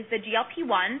favorites, is the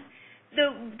GLP-1s.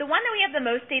 The one that we have the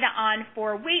most data on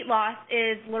for weight loss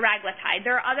is liraglutide.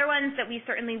 There are other ones that we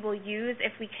certainly will use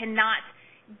if we cannot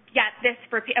get this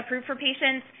approved for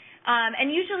patients.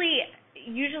 And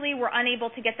usually we're unable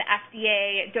to get the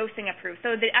FDA dosing approved.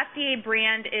 So the FDA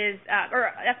brand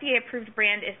FDA-approved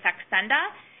brand is Saxenda.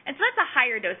 And so that's a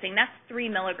higher dosing. That's 3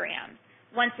 milligrams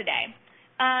once a day.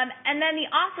 And then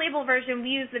the off-label version, we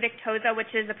use the Victoza,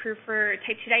 which is approved for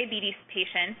type 2 diabetes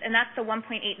patients, and that's the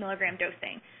 1.8 milligram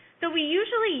dosing. So we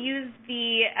usually use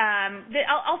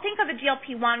I'll think of a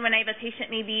GLP-1 when I have a patient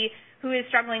maybe who is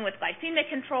struggling with glycemic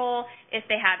control, if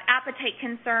they have appetite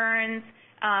concerns,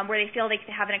 where they feel they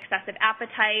have an excessive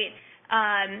appetite,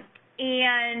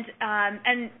 and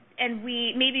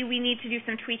we need to do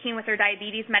some tweaking with their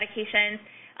diabetes medications.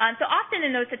 So often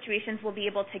in those situations, we'll be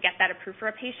able to get that approved for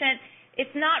a patient.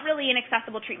 It's not really an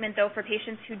accessible treatment, though, for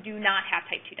patients who do not have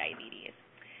type 2 diabetes.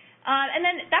 And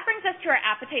then that brings us to our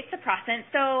appetite suppressant.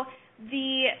 So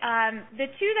the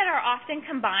two that are often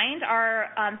combined are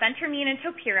phentermine and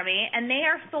topiramate, and they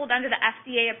are sold under the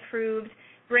FDA-approved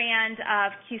brand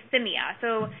of Qsymia.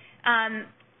 So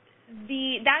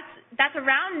that's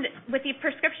around, with the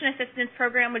prescription assistance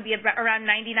program, would be around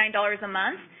 $99 a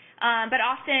month. But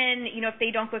often, if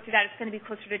they don't go through that, it's going to be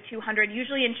closer to $200.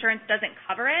 Usually insurance doesn't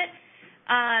cover it.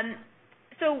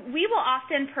 So we will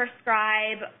often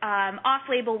prescribe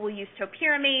off-label. We'll use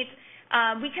topiramate.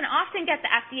 We can often get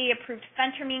the FDA-approved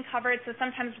phentermine covered, so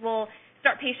sometimes we'll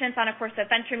start patients on a course of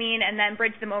phentermine and then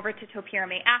bridge them over to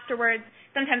topiramate afterwards.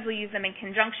 Sometimes we'll use them in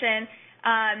conjunction.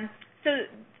 So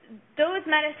those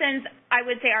medicines, I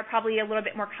would say, are probably a little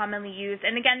bit more commonly used.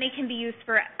 And again, they can be used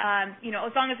for,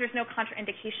 as long as there's no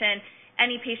contraindication,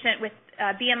 any patient with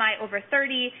BMI over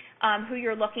 30 who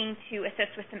you're looking to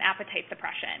assist with some appetite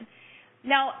suppression.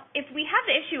 Now, if we have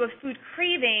the issue of food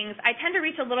cravings, I tend to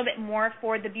reach a little bit more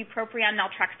for the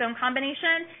bupropion-naltrexone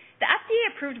combination. The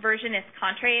FDA-approved version is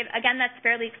Contrave. Again, that's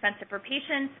fairly expensive for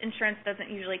patients. Insurance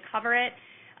doesn't usually cover it.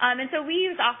 And so we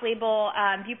use off-label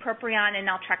bupropion and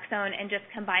naltrexone and just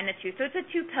combine the two. So it's a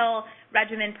 2-pill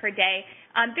regimen per day.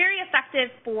 Very effective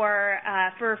for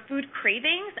food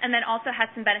cravings, and then also has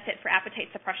some benefit for appetite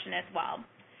suppression as well.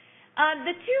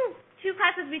 The two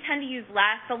classes we tend to use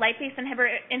less, the lipase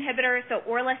inhibitor, so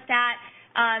orlistat.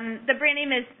 The brand name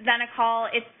is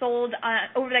Xenacol. It's sold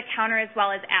over the counter as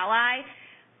well as Ally.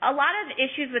 A lot of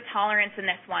issues with tolerance in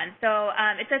this one. So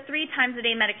it's a 3 times a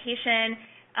day medication,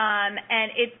 and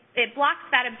it blocks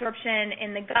fat absorption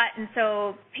in the gut, and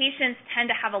so patients tend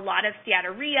to have a lot of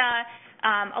steatorrhea,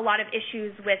 a lot of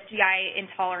issues with GI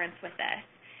intolerance with this.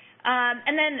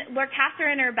 And then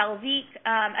lorcaserin or Belviq,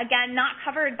 again, not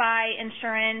covered by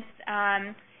insurance,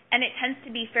 and it tends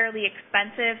to be fairly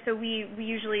expensive, so we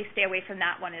usually stay away from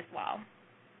that one as well.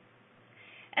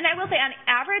 And I will say, on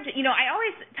average, I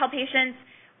always tell patients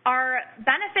our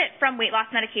benefit from weight loss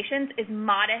medications is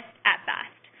modest at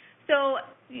best. So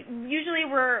usually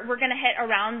we're going to hit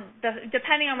around,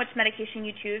 depending on which medication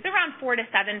you choose, around 4 to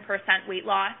 7% weight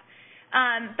loss.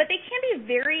 But they can be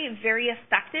very, very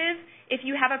effective if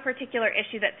you have a particular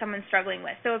issue that someone's struggling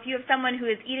with. So if you have someone who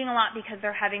is eating a lot because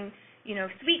they're having,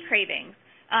 sweet cravings,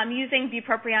 using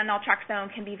bupropion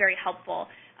naltrexone can be very helpful.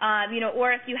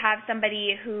 Or if you have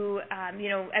somebody who,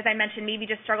 as I mentioned, maybe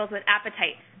just struggles with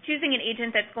appetite, choosing an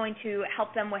agent that's going to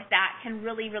help them with that can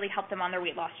really, really help them on their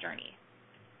weight loss journey.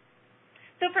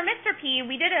 So for Mr. P,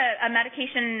 we did a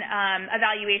medication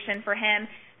evaluation for him.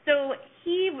 So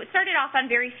he started off on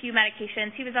very few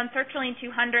medications. He was on sertraline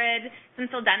 200, some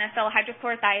sildenafil,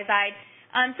 hydrochlorothiazide.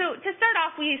 So to start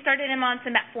off, we started him on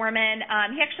some metformin.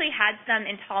 He actually had some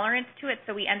intolerance to it,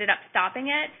 so we ended up stopping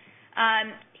it.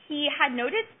 He had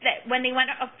noticed that when they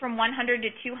went up from 100 to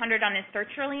 200 on his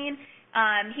sertraline,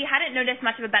 he hadn't noticed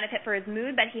much of a benefit for his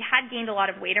mood, but he had gained a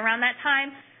lot of weight around that time.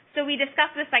 So we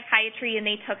discussed with psychiatry, and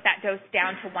they took that dose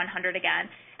down to 100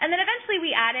 again. And then eventually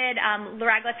we added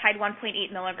liraglutide 1.8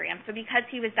 milligrams. So because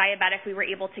he was diabetic, we were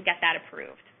able to get that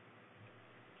approved.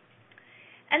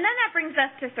 And then that brings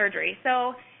us to surgery.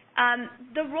 So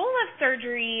the role of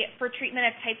surgery for treatment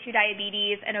of type 2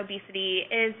 diabetes and obesity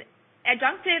is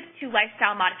adjunctive to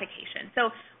lifestyle modification. So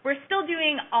we're still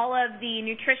doing all of the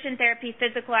nutrition therapy,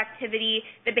 physical activity,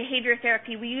 the behavior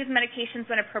therapy. We use medications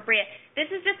when appropriate. This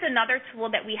is just another tool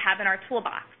that we have in our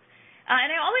toolbox. And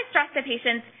I always stress to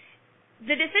patients,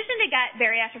 the decision to get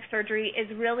bariatric surgery is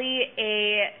really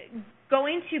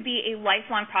going to be a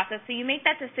lifelong process. So you make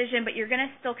that decision, but you're going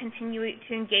to still continue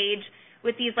to engage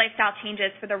with these lifestyle changes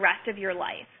for the rest of your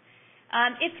life.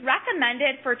 It's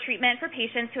recommended for treatment for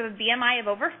patients who have a BMI of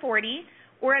over 40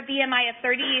 or a BMI of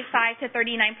 35 to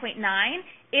 39.9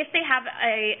 if they have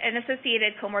an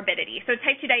associated comorbidity. So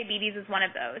type 2 diabetes is one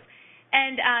of those.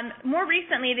 And more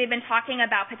recently, they've been talking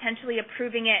about potentially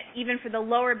approving it even for the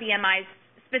lower BMIs,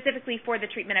 specifically for the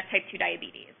treatment of type 2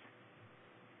 diabetes.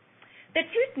 The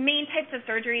two main types of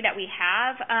surgery that we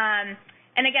have,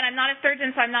 and again, I'm not a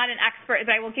surgeon, so I'm not an expert,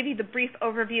 but I will give you the brief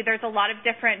overview. There's a lot of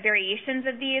different variations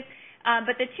of these.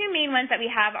 But the two main ones that we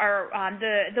have are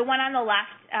the one on the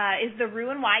left is the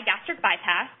Roux-en-Y gastric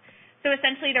bypass. So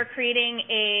essentially they're creating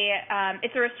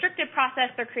it's a restrictive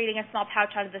process. They're creating a small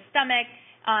pouch out of the stomach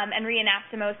and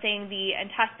reanastomosing the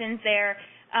intestines there.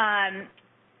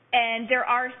 And there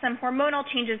are some hormonal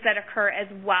changes that occur as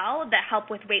well that help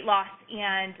with weight loss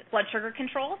and blood sugar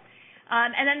control.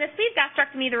 And then the sleeve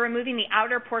gastrectomy, they're removing the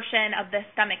outer portion of the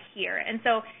stomach here. And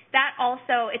so that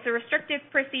also, it's a restrictive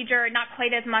procedure, not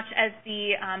quite as much as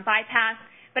the bypass,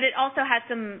 but it also has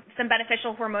some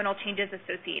beneficial hormonal changes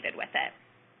associated with it.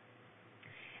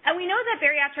 And we know that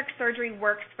bariatric surgery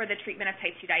works for the treatment of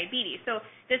type 2 diabetes. So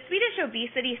the Swedish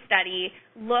obesity study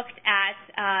looked at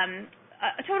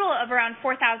a total of around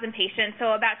 4,000 patients.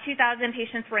 So about 2,000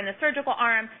 patients were in the surgical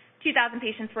arm, 2,000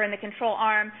 patients were in the control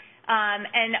arm.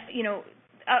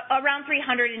 Around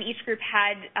 300 in each group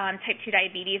had type 2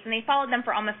 diabetes, and they followed them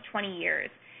for almost 20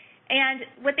 years.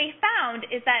 And what they found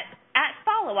is that at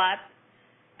follow-up,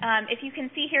 if you can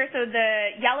see here, so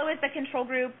the yellow is the control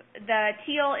group, the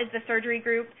teal is the surgery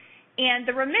group, and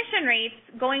the remission rates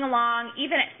going along,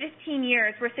 even at 15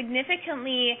 years, were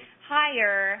significantly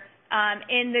higher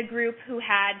in the group who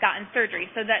had gotten surgery.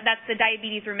 So that's the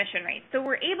diabetes remission rate. So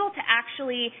we're able to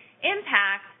actually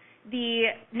impact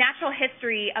the natural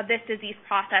history of this disease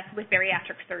process with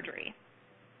bariatric surgery.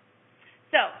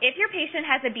 So if your patient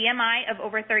has a BMI of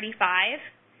over 35,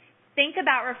 think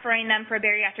about referring them for a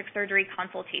bariatric surgery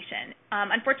consultation.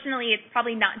 Unfortunately, it's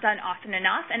probably not done often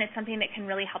enough, and it's something that can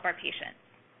really help our patients.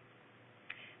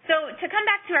 So to come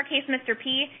back to our case, Mr.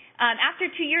 P, after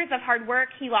 2 years of hard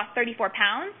work, he lost 34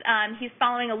 pounds. He's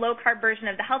following a low-carb version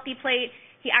of the healthy plate.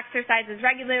 He exercises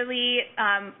regularly,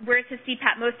 wears his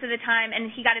CPAP most of the time,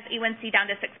 and he got his A1C down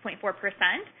to 6.4%.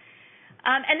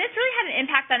 And this really had an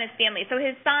impact on his family. So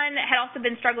his son had also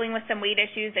been struggling with some weight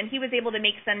issues, and he was able to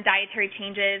make some dietary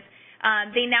changes.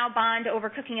 They now bond over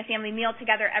cooking a family meal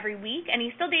together every week, and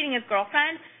he's still dating his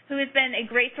girlfriend, who has been a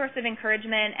great source of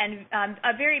encouragement and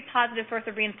a very positive source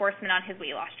of reinforcement on his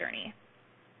weight loss journey.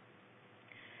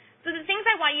 So the things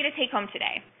I want you to take home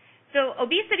today. So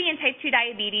obesity and type 2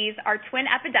 diabetes are twin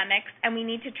epidemics, and we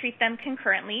need to treat them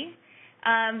concurrently.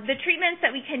 The treatments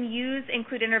that we can use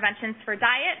include interventions for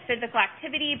diet, physical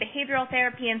activity, behavioral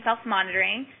therapy, and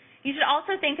self-monitoring. You should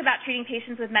also think about treating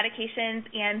patients with medications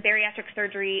and bariatric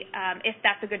surgery if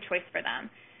that's a good choice for them.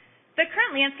 The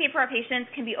current landscape for our patients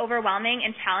can be overwhelming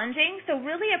and challenging, so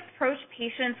really approach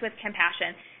patients with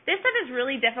compassion. This stuff is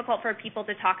really difficult for people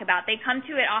to talk about. They come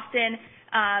to it often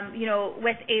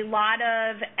with a lot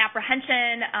of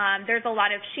apprehension. There's a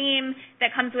lot of shame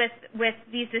that comes with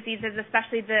these diseases,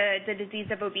 especially the disease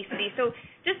of obesity. So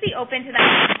just be open to that,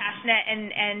 compassionate,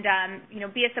 and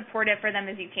be as supportive for them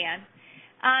as you can.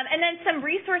 And then some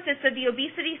resources, so the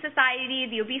Obesity Society,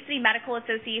 the Obesity Medical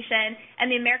Association, and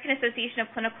the American Association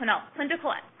of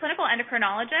Clinical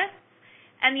Endocrinologists,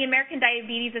 and the American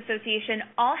Diabetes Association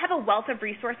all have a wealth of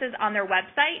resources on their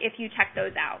website if you check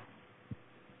those out.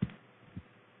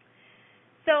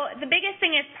 So the biggest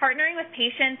thing is partnering with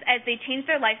patients as they change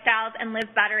their lifestyles and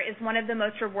live better is one of the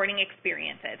most rewarding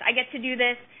experiences. I get to do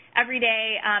this every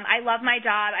day. I love my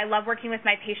job. I love working with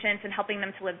my patients and helping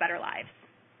them to live better lives.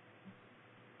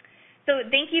 So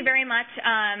thank you very much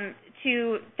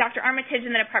to Dr. Armitage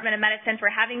and the Department of Medicine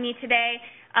for having me today,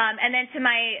 and then to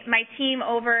my team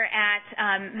over at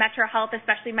Metro Health,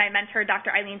 especially my mentor,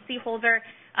 Dr. Eileen Seeholzer.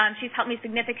 She's helped me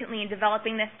significantly in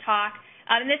developing this talk.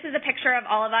 And this is a picture of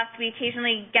all of us. We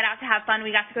occasionally get out to have fun.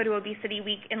 We got to go to Obesity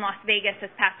Week in Las Vegas this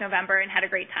past November and had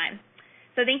a great time.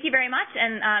 So thank you very much,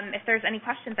 and if there's any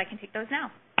questions, I can take those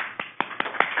now.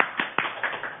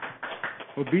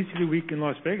 Obesity Week in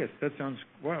Las Vegas. That sounds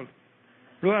wild.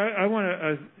 Well, I want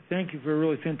to thank you for a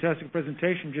really fantastic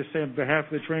presentation. Just say on behalf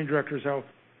of the training directors how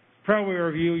proud we are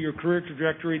of you, your career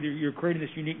trajectory, you're creating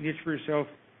this unique niche for yourself.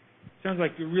 Sounds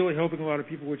like you're really helping a lot of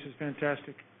people, which is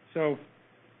fantastic. So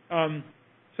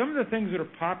some of the things that are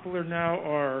popular now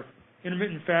are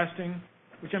intermittent fasting,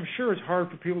 which I'm sure is hard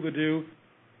for people to do.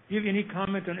 Do you have any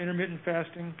comment on intermittent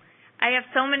fasting? I have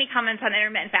so many comments on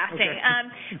intermittent fasting.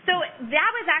 Okay. So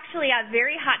that was actually a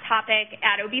very hot topic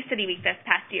at Obesity Week this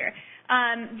past year.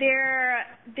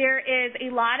 There is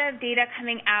a lot of data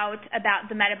coming out about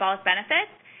the metabolic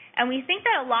benefits, and we think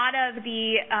that a lot of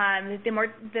the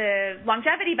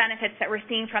longevity benefits that we're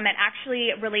seeing from it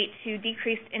actually relate to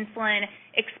decreased insulin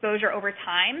exposure over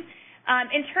time.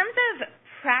 In terms of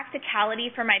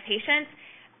practicality for my patients,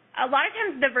 a lot of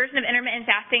times the version of intermittent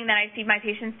fasting that I see my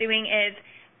patients doing is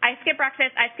I skip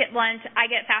breakfast, I skip lunch, I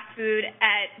get fast food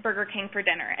at Burger King for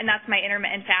dinner, and that's my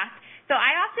intermittent fast. So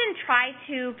I often try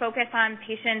to focus on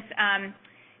patients,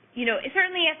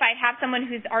 certainly if I have someone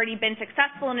who's already been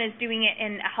successful and is doing it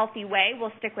in a healthy way,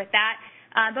 we'll stick with that.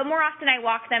 But more often I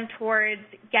walk them towards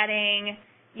getting,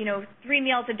 3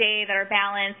 meals a day that are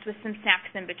balanced with some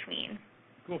snacks in between.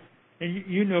 Cool. And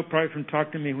you know probably from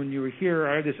talking to me when you were here,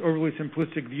 I had this overly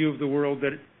simplistic view of the world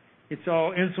that it's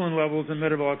all insulin levels and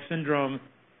metabolic syndrome.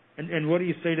 And what do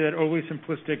you say to that overly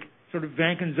simplistic sort of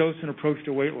Vanken-Zosen approach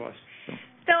to weight loss?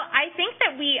 So I think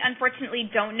that we unfortunately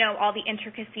don't know all the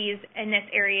intricacies in this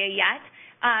area yet.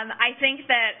 I think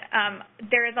that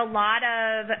there is a lot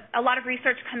of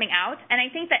research coming out, and I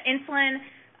think that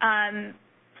insulin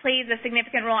plays a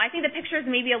significant role. I think the picture is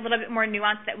maybe a little bit more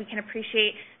nuanced that we can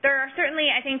appreciate. There are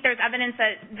certainly, I think there's evidence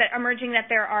that emerging that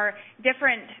there are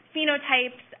different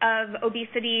phenotypes of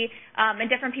obesity, and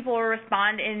different people will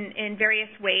respond in various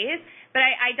ways. But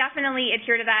I definitely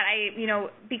adhere to that.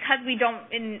 Because we don't,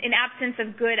 in absence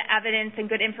of good evidence and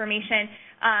good information,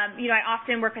 I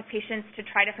often work with patients to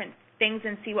try different things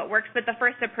and see what works. But the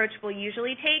first approach we'll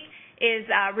usually take is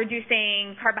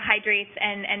reducing carbohydrates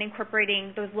and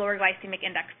incorporating those lower glycemic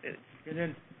index foods. And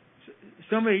then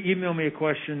somebody emailed me a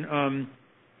question.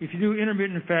 If you do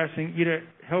intermittent fasting, eat a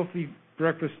healthy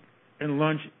breakfast and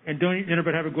lunch, and don't eat dinner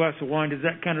but have a glass of wine, does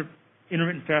that kind of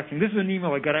intermittent fasting? This is an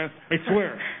email I got. I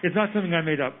swear. It's not something I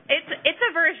made up. It's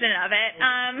a version version of it.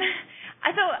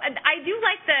 So I do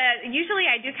like usually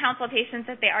I do counsel patients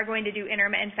if they are going to do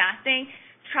intermittent fasting,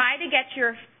 try to get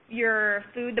your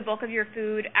food, the bulk of your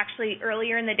food, actually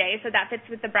earlier in the day, so that fits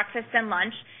with the breakfast and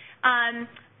lunch.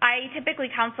 I typically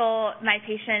counsel my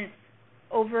patients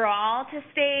overall to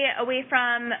stay away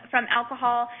from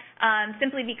alcohol,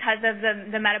 simply because of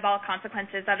the metabolic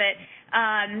consequences of it.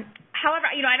 However,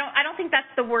 I don't think that's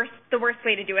the worst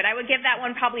way to do it. I would give that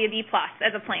one probably a B+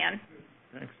 as a plan.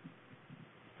 Thanks.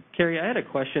 Carrie, I had a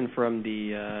question from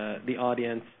the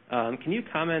audience. Can you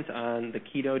comment on the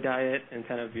keto diet and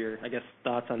kind of your, I guess,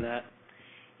 thoughts on that?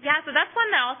 Yeah, so that's one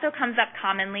that also comes up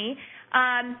commonly.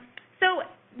 So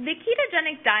the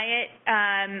ketogenic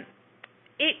diet,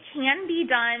 it can be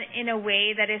done in a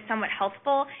way that is somewhat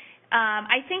healthful.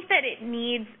 I think that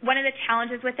one of the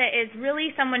challenges with it is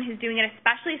really someone who's doing it,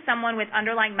 especially someone with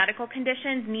underlying medical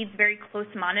conditions, needs very close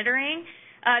monitoring.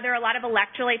 There are a lot of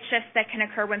electrolyte shifts that can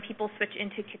occur when people switch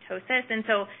into ketosis, and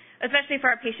so especially for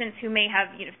our patients who may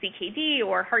have CKD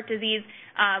or heart disease,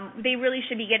 they really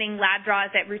should be getting lab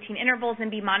draws at routine intervals and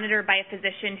be monitored by a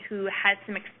physician who has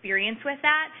some experience with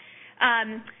that.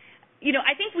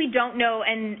 I think we don't know,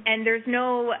 and there's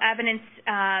no evidence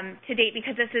to date,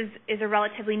 because this is a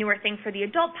relatively newer thing for the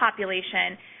adult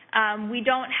population. We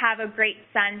don't have a great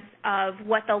sense of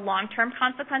what the long-term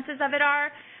consequences of it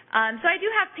are. So I do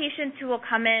have patients who will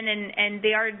come in and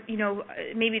they are,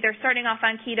 maybe they're starting off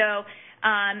on keto,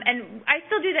 and I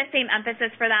still do the same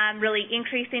emphasis for them, really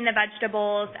increasing the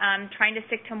vegetables, trying to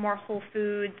stick to more whole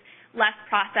foods, less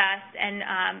processed, and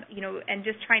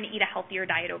just trying to eat a healthier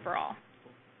diet overall.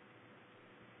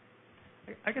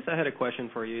 I guess I had a question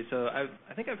for you. So I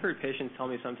think I've heard patients tell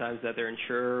me sometimes that their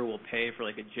insurer will pay for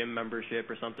like a gym membership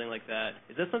or something like that.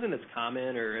 Is that something that's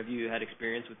common, or have you had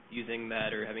experience with using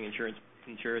that or having insurers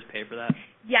pay for that?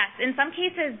 Yes, in some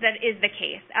cases that is the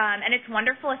case, and it's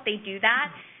wonderful if they do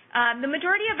that. The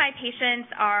majority of my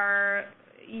patients are,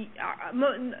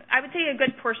 I would say a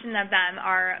good portion of them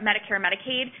are Medicare,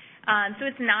 Medicaid. So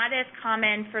it's not as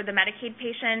common for the Medicaid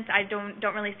patients. I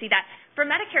don't really see that. For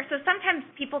Medicare, so sometimes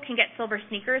people can get Silver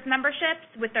Sneakers memberships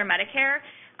with their Medicare,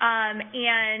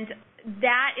 and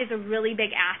that is a really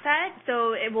big asset.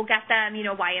 So it will get them,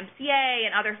 YMCA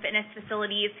and other fitness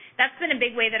facilities. That's been a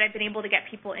big way that I've been able to get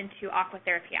people into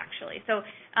aquatherapy, actually. So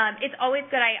it's always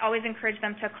good. I always encourage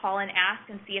them to call and ask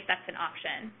and see if that's an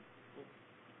option.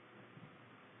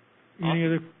 Any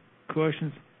other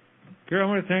questions? Carol,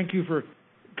 I want to thank you for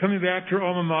coming back to your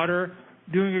alma mater,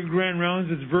 doing a grand rounds.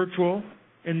 It's virtual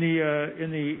in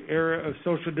the era of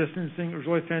social distancing. It was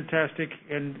really fantastic,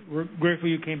 and we're grateful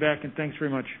you came back, and thanks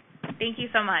very much. Thank you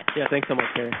so much. Yeah, thanks so much,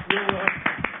 Carrie. You're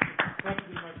welcome.